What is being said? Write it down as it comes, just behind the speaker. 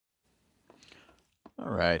All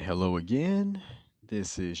right, hello again.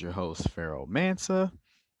 This is your host, Pharaoh Mansa,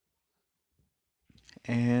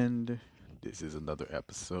 and this is another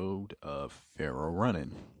episode of Pharaoh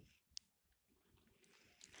Running.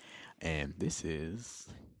 And this is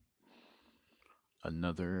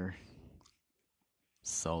another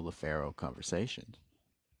Solar Pharaoh conversation.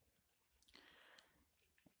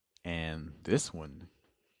 And this one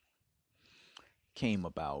came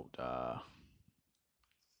about,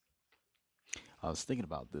 I was thinking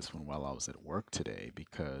about this one while I was at work today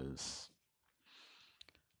because,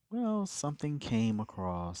 well, something came,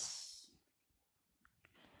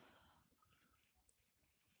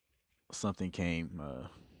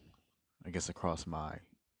 I guess, across my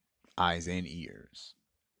eyes and ears.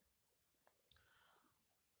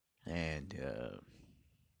 And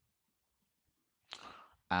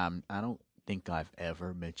I don't think I've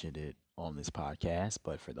ever mentioned it on this podcast,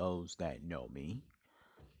 but for those that know me,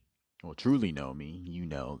 or truly know me, you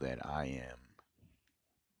know that I'm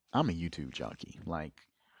a YouTube junkie. Like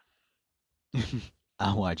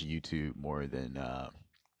I watch YouTube more than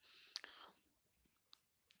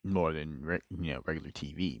regular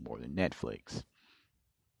TV, more than Netflix.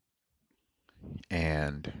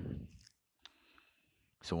 And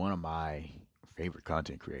so one of my favorite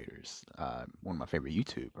content creators, one of my favorite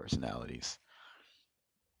YouTube personalities,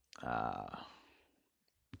 uh,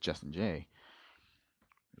 Justin J,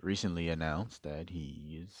 recently announced that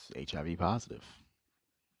he is HIV positive.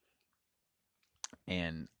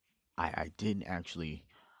 And I didn't actually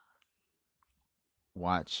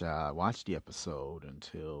watch the episode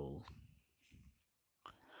until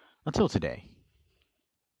today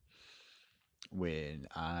when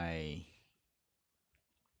I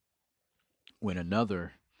when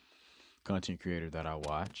another content creator that I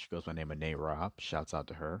watch goes by the name of Nate Rob. Shouts out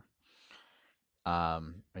to her. I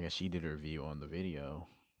guess she did a review on the video,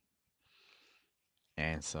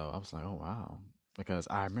 and so I was like, oh wow, because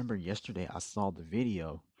I remember yesterday I saw the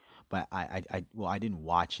video, but I didn't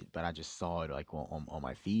watch it, but I just saw it like on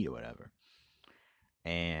my feed or whatever,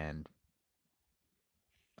 and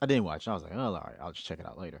I didn't watch it. I was like, oh, all right, I'll just check it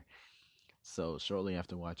out later. So shortly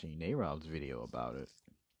after watching Nayrob's video about it,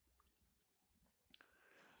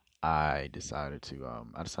 I decided to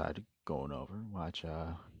go on over and watch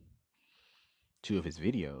two of his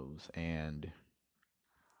videos. And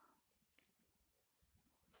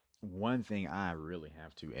one thing I really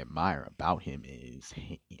have to admire about him is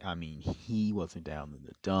I mean, he wasn't down in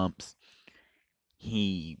the dumps.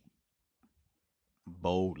 He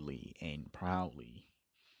boldly and proudly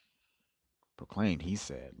proclaimed, he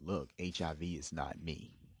said, look, HIV is not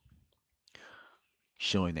me,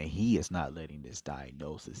 showing that he is not letting this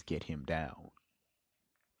diagnosis get him down,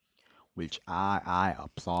 which I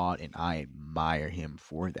applaud and I admire him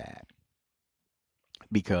for that.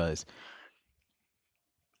 Because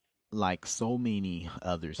like so many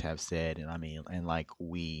others have said, and I mean, and like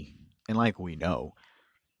we know,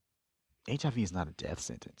 HIV is not a death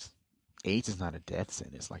sentence. AIDS is not a death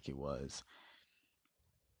sentence like it was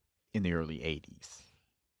in the early '80s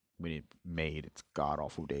when it made its god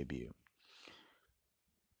awful debut.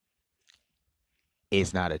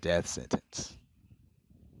 It's not a death sentence,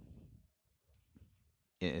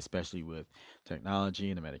 especially with technology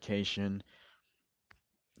and the medication.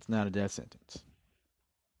 It's not a death sentence,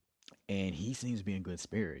 and he seems to be in good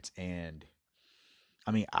spirits. And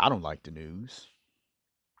I mean, I don't like the news.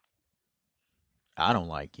 I don't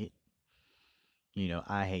like it.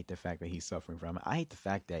 I hate the fact that he's suffering from it. I hate the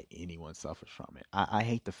fact that anyone suffers from it. I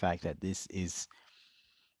hate the fact that this is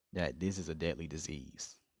a deadly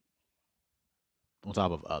disease on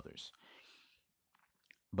top of others.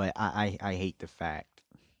 But I hate the fact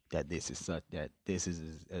that this is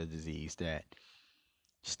a disease that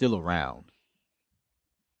still around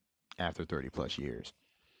after 30 plus years.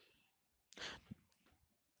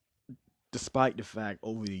 Despite the fact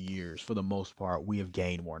over the years, for the most part, we have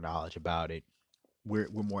gained more knowledge about it. We're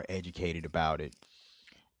more educated about it.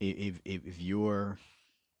 If you're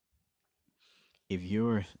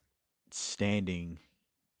standing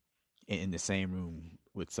in the same room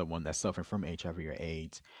with someone that's suffering from HIV or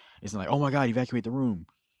AIDS, it's not like, oh my God, evacuate the room.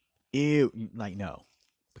 Ew, like no,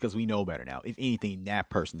 because we know better now. If anything, that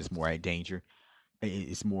person is more at danger.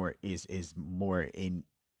 Is more in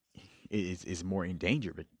is more in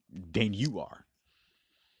danger than you are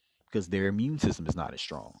because their immune system is not as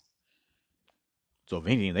strong. So if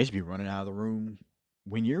anything, they should be running out of the room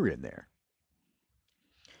when you're in there.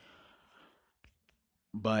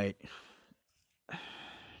 But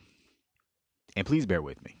and please bear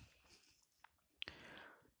with me.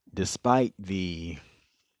 Despite the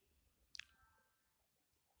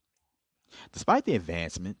despite the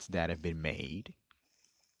advancements that have been made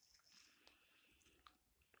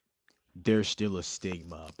there's still a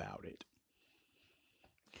stigma about it.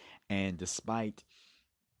 And despite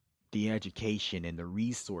the education and the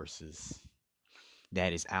resources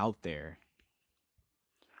that is out there,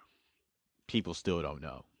 people still don't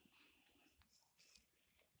know.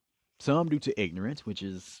 Some due to ignorance, which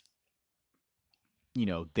is,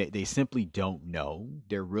 they simply don't know.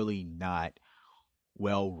 They're really not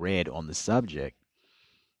well read on the subject.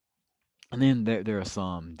 And then there are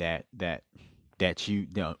some that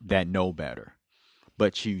know better,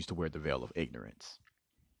 but choose to wear the veil of ignorance.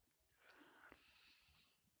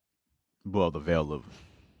 Well, the veil of,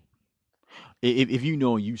 if you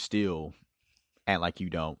know you still act like you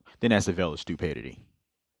don't, then that's the veil of stupidity.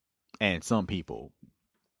 And some people,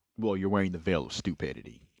 well, you're wearing the veil of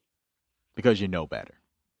stupidity because you know better.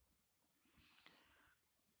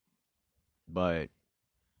 But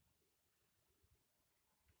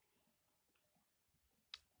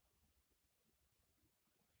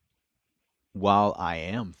while I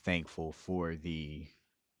am thankful for the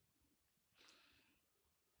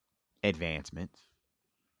advancements,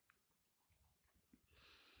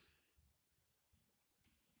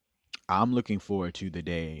 I'm looking forward to the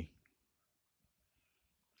day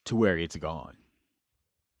to where it's gone.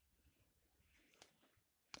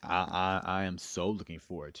 I am so looking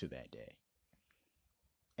forward to that day.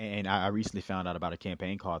 And I recently found out about a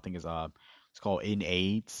campaign called, I think it's called In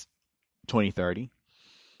AIDS 2030.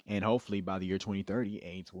 And hopefully by the year 2030,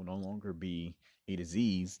 AIDS will no longer be a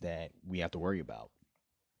disease that we have to worry about.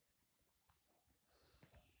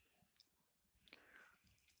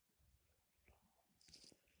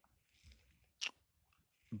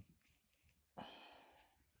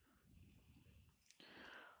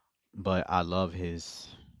 But I love his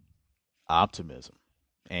optimism.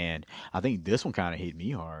 And I think this one kind of hit me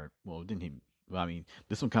hard. Well, it didn't hit me. Well, I mean,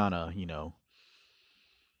 this one kind of,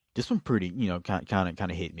 this one pretty, kind of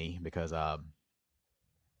hit me because,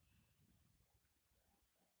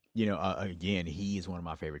 again, he is one of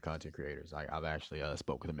my favorite content creators. I've actually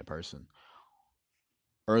spoke with him in person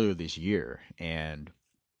earlier this year, and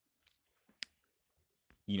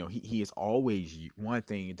he is always one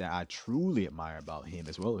thing that I truly admire about him,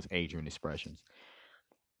 as well as Adrian Expressions,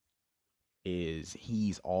 is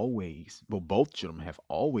he's always, well, both gentlemen have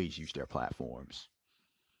always used their platforms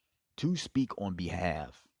to speak on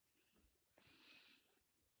behalf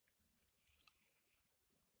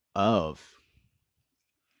of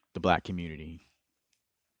the black community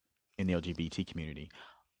and the LGBT community.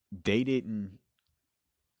 They didn't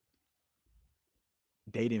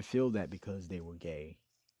they didn't feel that because they were gay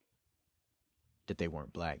that they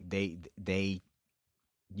weren't black. They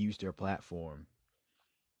used their platform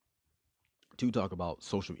to talk about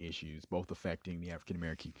social issues, both affecting the African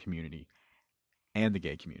American community and the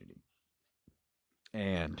gay community.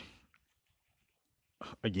 And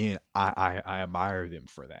again, I admire them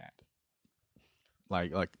for that.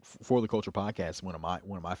 Like for the culture podcast, one of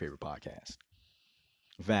my favorite podcasts.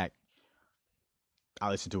 In fact, I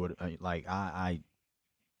listen to it like I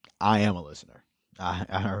am a listener.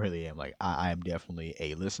 I really am. Like I am definitely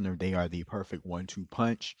a listener. They are the perfect one-two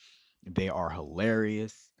punch. They are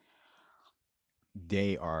hilarious.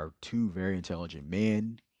 They are two very intelligent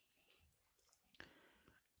men.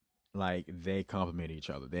 Like they complement each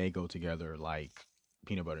other. They go together like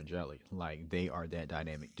peanut butter and jelly. Like they are that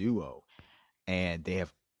dynamic duo. And they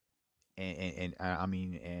have and I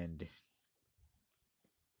mean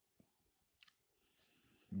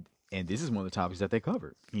and this is one of the topics that they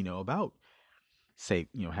covered, about safe,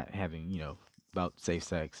 having, about safe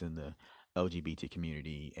sex in the LGBT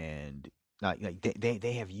community, and like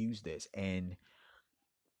they have used this, and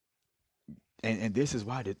this is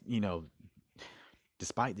why,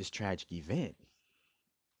 despite this tragic event,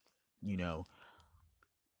 you know,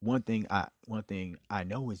 one thing I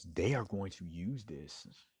know is they are going to use this,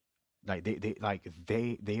 like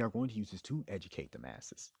they are going to use this to educate the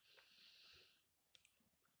masses,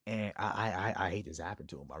 and I hate this happened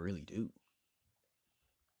to them, I really do,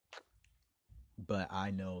 but I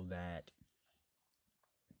know that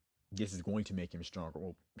this is going to make him stronger.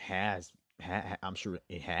 Well, I'm sure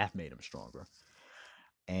it have made him stronger,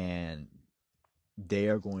 and they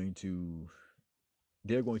are going to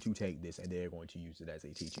they're going to take this and they're going to use it as a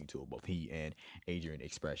teaching tool, both he and Adrian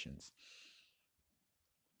Expressions.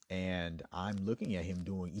 And I'm looking at him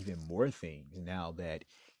doing even more things now that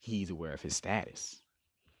he's aware of his status.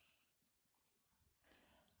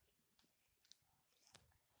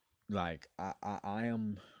 Like I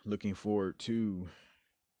am looking forward to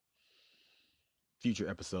future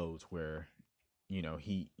episodes where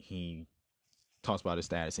he talks about his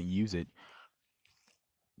status and use it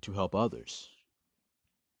to help others.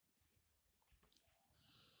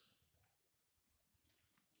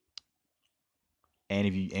 and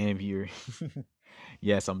if you're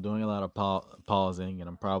yes, I'm doing a lot of pausing, and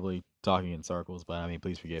I'm probably talking in circles, but I mean,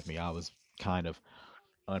 please forgive me. I was kind of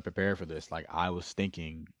unprepared for this. Like I was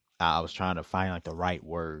thinking, I was trying to find like the right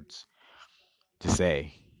words to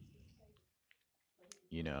say,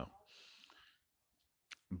 you know.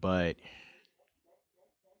 But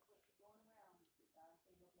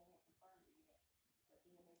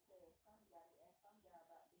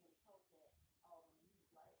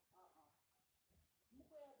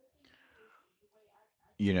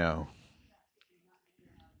you know,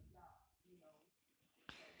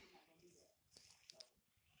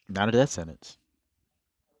 not a death sentence.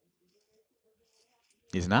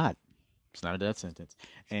 It's not. It's not a death sentence.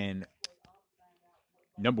 And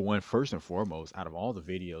number one, first and foremost, out of all the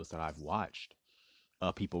videos that I've watched,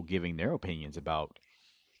 people giving their opinions about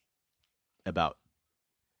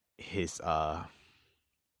his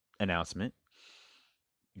announcement,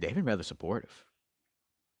 they've been rather supportive.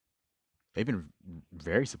 They've been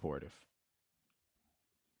very supportive,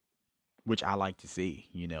 which I like to see.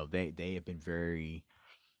 You know, they have been very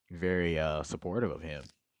supportive of him.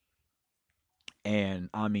 And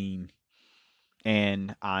I mean,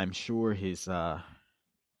 and I'm sure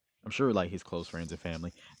like his close friends and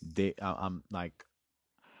family, I'm like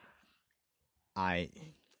I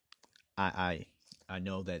I I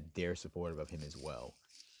know that they're supportive of him as well.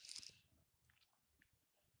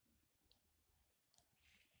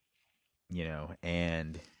 You know,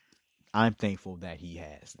 and I'm thankful that he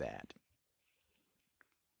has that.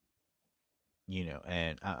 You know,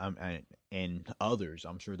 and and others,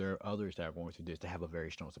 I'm sure there are others that are going through this to have a very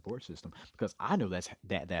strong support system because I know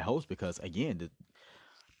that helps because again,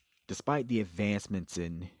 despite the advancements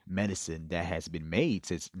in medicine that has been made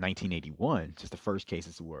since 1981, since the first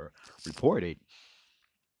cases were reported,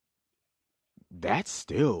 that's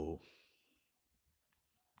still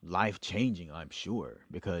life changing, I'm sure,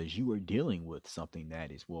 because you are dealing with something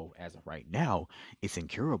that is, well, as of right now, it's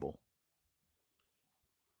incurable.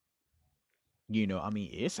 You know, I mean,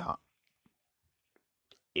 it's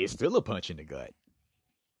still a punch in the gut.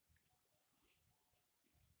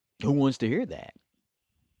 Who wants to hear that?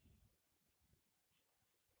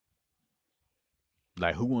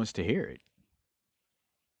 Like, who wants to hear it?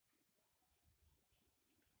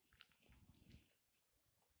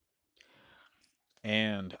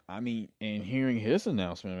 And I mean, and hearing his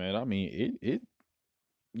announcement, man, I mean,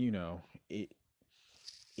 you know, it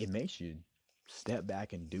it makes you step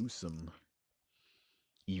back and do some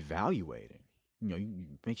evaluating. You know,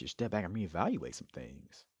 you makes you step back and reevaluate some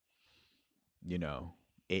things. You know,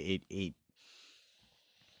 it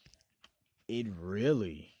it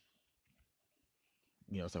really,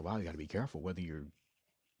 you know, it's like wow, you got to be careful whether you're,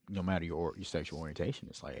 no matter your sexual orientation.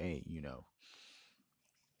 It's like, hey, you know,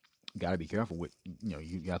 you got to be careful with, you know,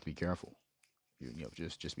 you got to be careful. You know,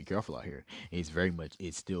 just be careful out here. It's very much,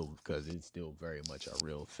 it's still because it's still very much a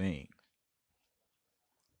real thing.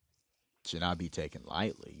 Should not be taken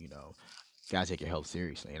lightly. You know, gotta take your health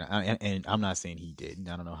seriously. And I'm not saying he didn't.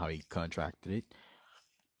 I don't know how he contracted it.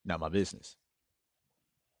 Not my business.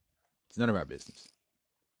 It's none of our business.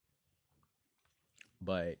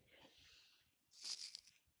 But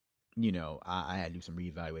you know, I had to do some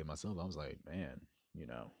reevaluate myself. I was like, man, you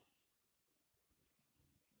know,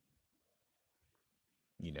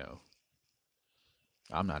 you know,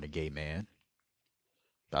 I'm not a gay man.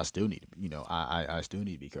 I still need to, you know, I still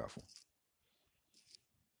need to be careful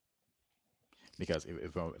because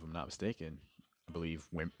if I'm not mistaken, I believe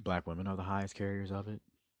black women are the highest carriers of it.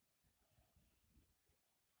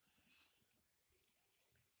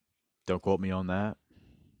 Don't quote me on that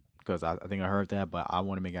because I think I heard that, but I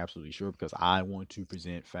want to make absolutely sure because I want to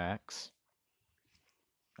present facts.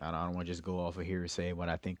 I don't want to just go off of here and say what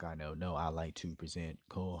I think I know. No, I like to present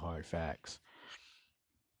cold hard facts.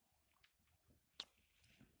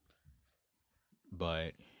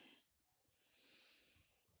 But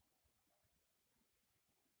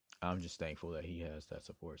I'm just thankful that he has that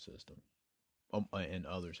support system, and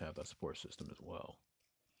others have that support system as well.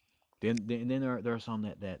 Then there are some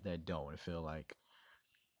that don't and feel like,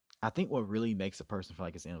 I think what really makes a person feel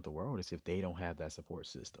like it's the end of the world is if they don't have that support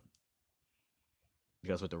system.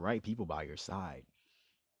 Because with the right people by your side,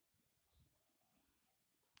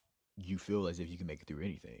 you feel as if you can make it through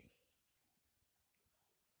anything.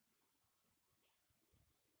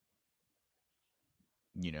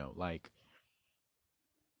 You know, like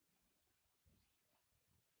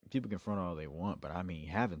people can front all they want, but I mean,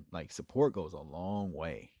 having like support goes a long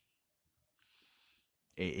way.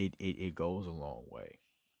 It goes a long way.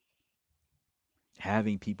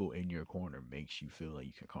 Having people in your corner makes you feel like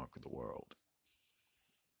you can conquer the world.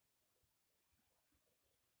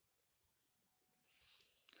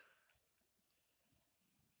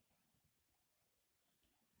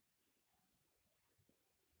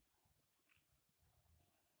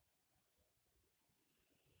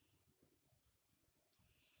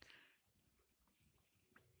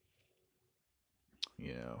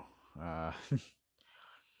 you know. Uh,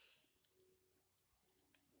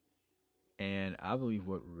 and I believe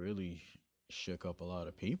what really shook up a lot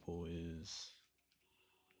of people is,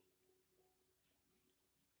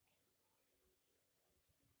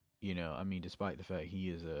 I mean, despite the fact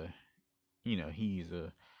he's a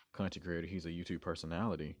content creator, he's a YouTube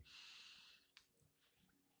personality.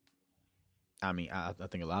 I mean, I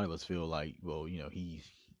think a lot of us feel like, well,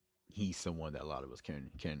 he's someone that a lot of us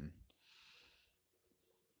can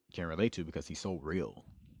relate to because he's so real.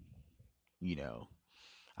 You know,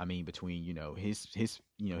 I mean, between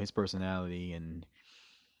his personality and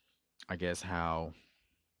I guess how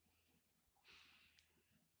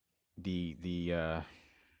the the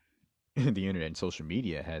internet and social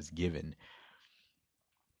media has given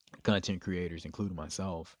content creators, including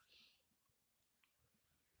myself,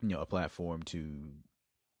 a platform to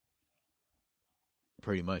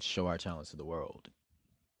pretty much show our talents to the world.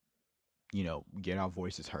 Get our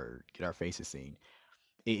voices heard, get our faces seen.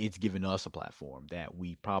 It's given us a platform that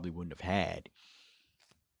we probably wouldn't have had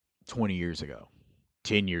 20 years ago,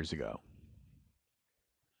 10 years ago.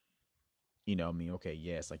 I mean, okay,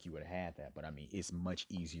 yes, like you would have had that, but I mean, it's much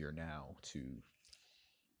easier now to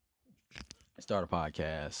start a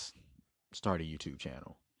podcast, start a YouTube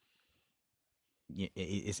channel.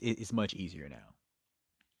 It's much easier now.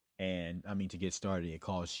 And I mean, to get started, it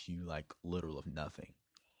costs you like little of nothing.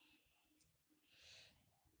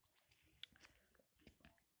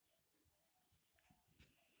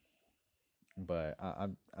 But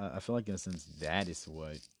I feel like in a sense that is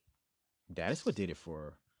what did it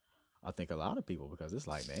for I think a lot of people because it's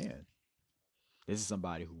like, man, this is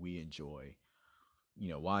somebody who we enjoy,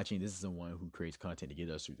 watching. This is someone who creates content to get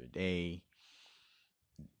us through the day,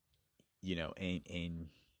 and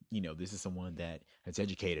this is someone that has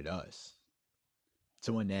educated us,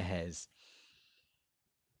 someone that has,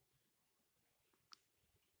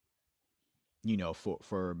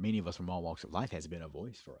 for many of us from all walks of life, has been a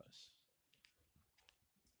voice for us.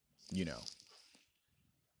 You know,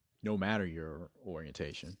 no matter your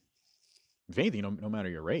orientation, if anything, no matter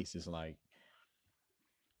your race, it's like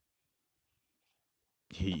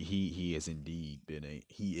he has indeed been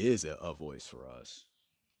he is a voice for us.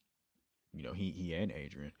 He and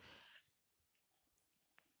Adrian,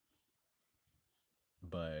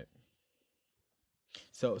 but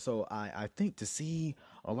so I think to see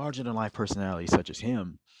a larger than life personality such as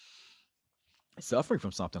him suffering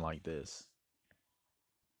from something like this,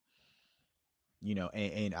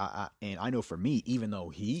 and I know for me, even though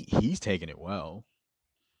he's taking it well,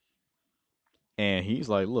 and he's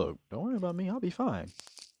like, look, don't worry about me, I'll be fine.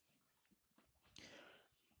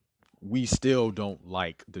 We still don't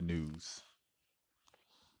like the news,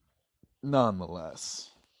 nonetheless.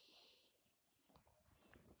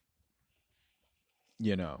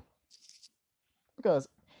 You know, because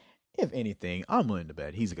if anything, I'm willing to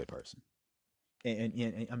bet he's a good person.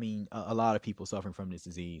 And I mean, a lot of people suffering from this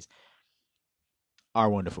disease are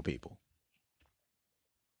wonderful people.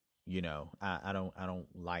 I don't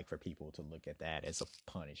like for people to look at that as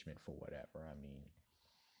a punishment for whatever. I mean,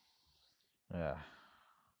 uh,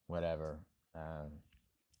 whatever, um,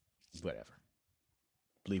 whatever.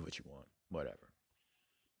 Believe what you want, whatever.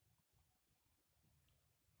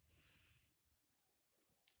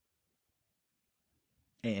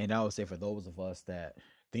 And I would say for those of us that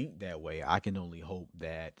think that way, I can only hope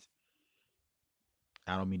that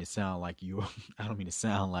I don't mean to sound like you. I don't mean to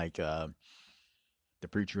sound like the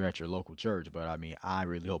preacher at your local church, but I mean I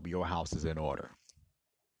really hope your house is in order.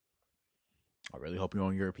 I really hope you're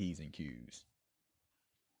on your p's and q's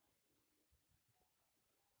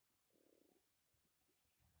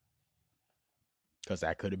because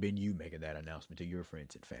that could have been you making that announcement to your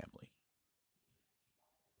friends and family,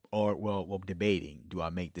 or well, debating: do I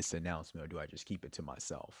make this announcement or do I just keep it to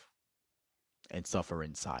myself and suffer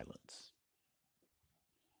in silence?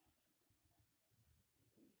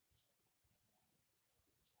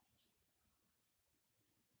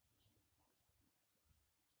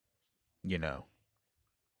 You know,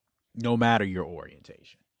 no matter your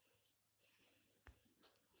orientation.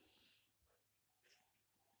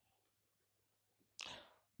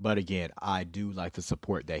 But again, I do like the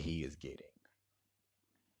support that he is getting.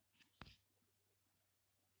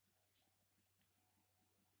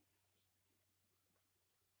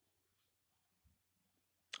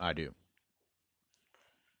 I do.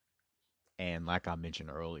 And like I mentioned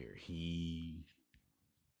earlier,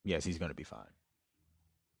 yes, he's going to be fine.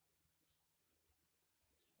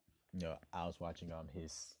 I was watching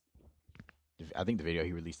I think the video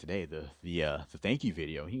he released today, the thank you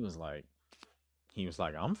video. He was like,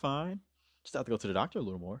 I'm fine. Just have to go to the doctor a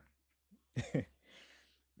little more.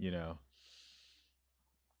 you know,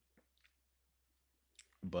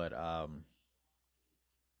 But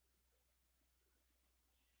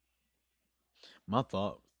my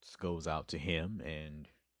thoughts goes out to him and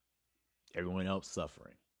everyone else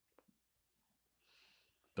suffering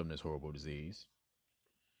from this horrible disease.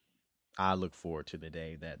 I look forward to the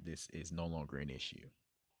day that this is no longer an issue.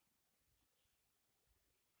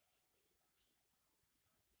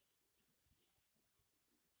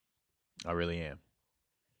 I really am.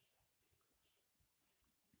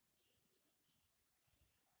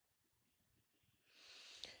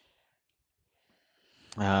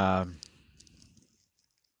 Um,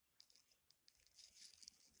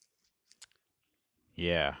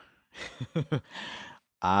 yeah.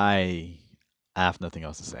 I I have nothing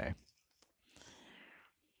else to say.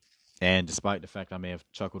 And despite the fact I may have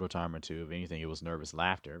chuckled a time or two, if anything, it was nervous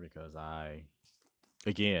laughter because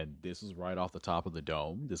again, this was right off the top of the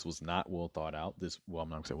dome. This was not well thought out. I'm not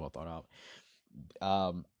gonna say well thought out.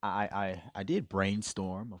 I did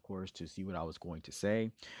brainstorm, of course, to see what I was going to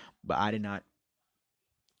say, but I did not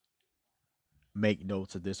make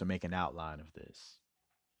notes of this or make an outline of this.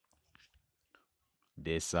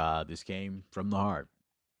 This came from the heart.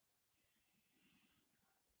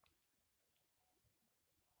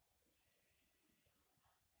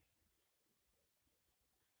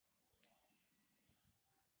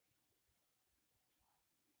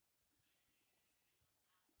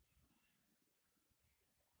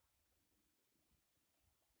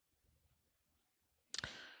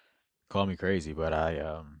 Call me crazy, but I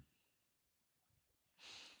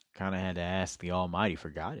kind of had to ask the Almighty for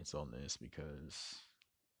guidance on this because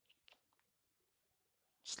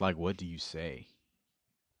it's like, what do you say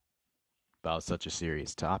about such a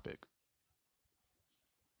serious topic?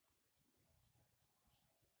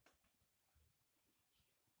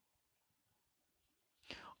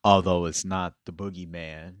 Although it's not the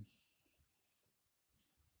boogeyman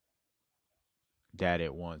that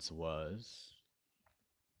it once was,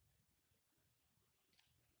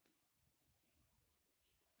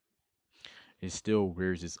 it still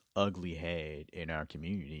rears its ugly head in our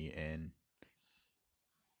community and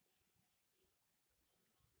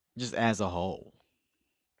just as a whole,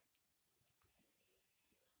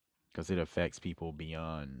 because it affects people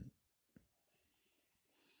beyond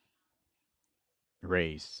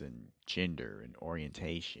race and gender and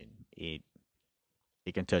orientation.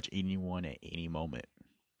 It can touch anyone at any moment,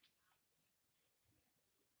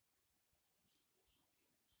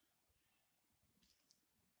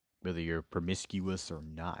 whether you're promiscuous or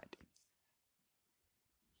not,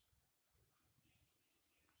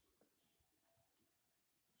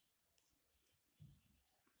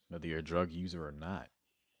 whether you're a drug user or not.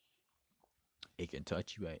 It can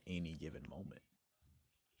touch you at any given moment.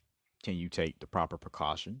 Can you take the proper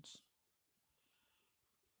precautions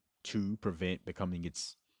to prevent becoming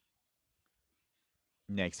its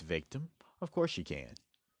next victim? Of course you can,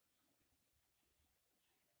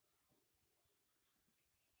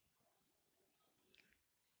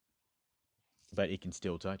 but it can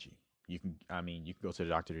still touch you. You can go to the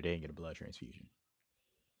doctor today and get a blood transfusion,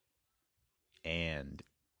 and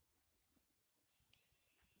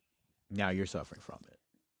now you're suffering from it.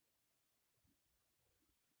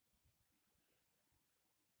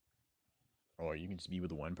 Or you can just be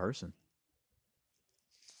with one person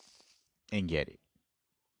and get it.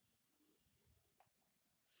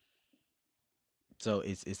 So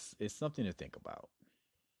it's something to think about.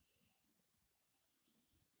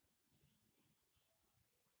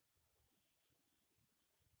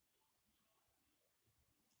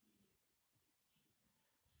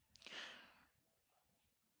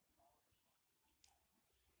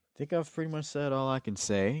 I think I've pretty much said all I can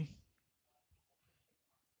say.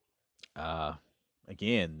 Uh,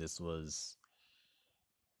 Again, this was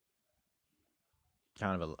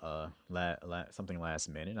kind of a something last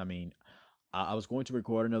minute. I was going to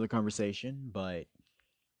record another conversation, but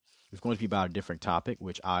it's going to be about a different topic,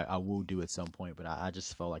 which I will do at some point. But I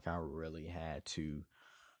just felt like I really had to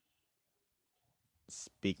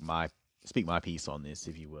speak my speak my piece on this,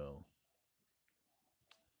 if you will.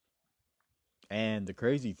 And the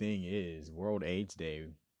crazy thing is, World AIDS Day,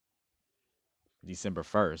 December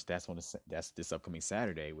 1st. That's this upcoming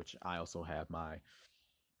Saturday, which I also have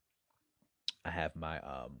I have my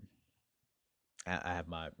I have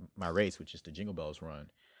my race, which is the Jingle Bells Run.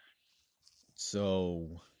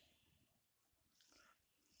 So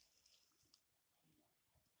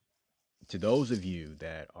to those of you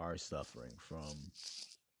that are suffering from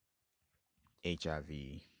HIV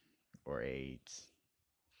or AIDS,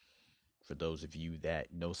 for those of you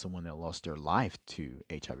that know someone that lost their life to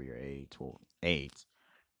HIV or AIDS,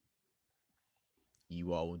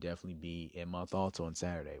 you all will definitely be in my thoughts on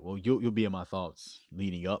Saturday. Well, you'll be in my thoughts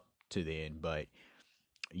leading up to then, but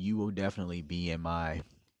you will definitely be in my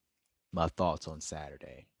thoughts on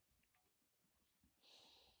Saturday.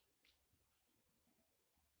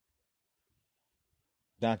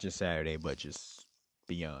 Not just Saturday, but just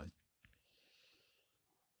beyond.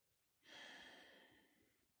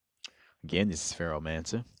 Again, this is Pharaoh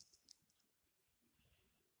Mansa.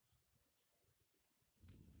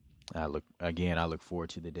 I look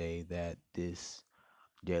forward to the day that this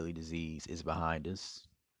deadly disease is behind us.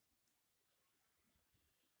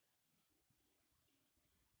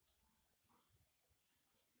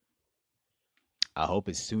 I hope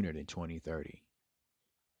it's sooner than 2030.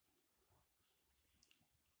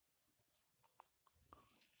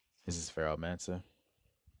 This is Pharaoh Mansa.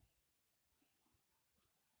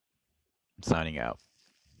 I'm signing out.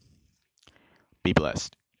 Be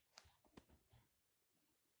blessed.